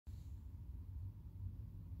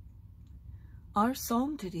Our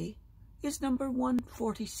psalm today is number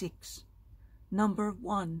 146, number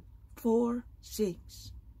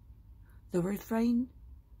 146. The refrain,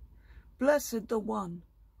 Blessed the one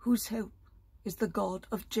whose help is the God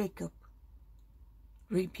of Jacob.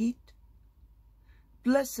 Repeat,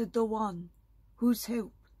 Blessed the one whose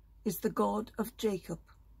help is the God of Jacob.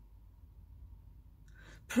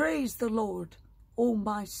 Praise the Lord, O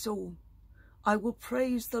my soul. I will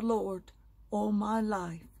praise the Lord all my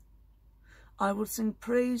life. I will sing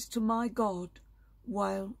praise to my God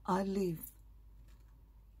while I live.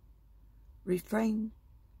 Refrain,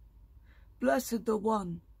 Blessed the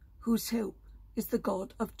one whose help is the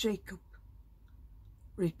God of Jacob.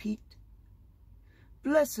 Repeat,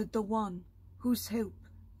 Blessed the one whose help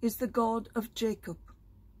is the God of Jacob.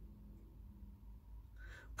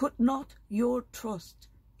 Put not your trust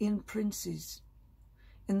in princes,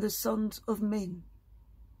 in the sons of men,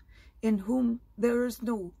 in whom there is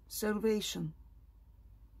no salvation.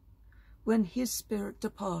 When his spirit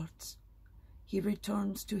departs, he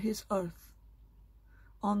returns to his earth.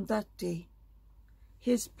 On that day,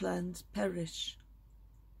 his plans perish.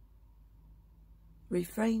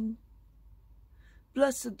 Refrain,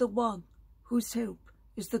 Blessed the one whose help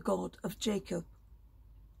is the God of Jacob.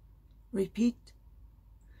 Repeat,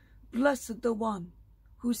 Blessed the one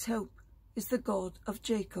whose help is the God of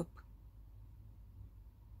Jacob.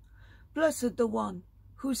 Blessed the one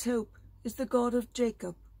whose help is the God of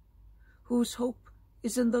Jacob, whose hope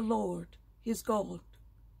is in the Lord his God,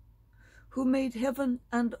 who made heaven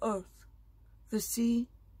and earth, the sea,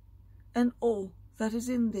 and all that is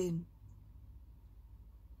in them.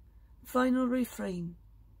 Final refrain,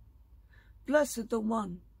 Blessed the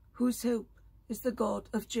one whose help is the God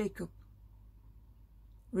of Jacob.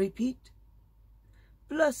 Repeat,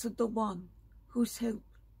 Blessed the one whose help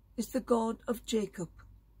is the God of Jacob.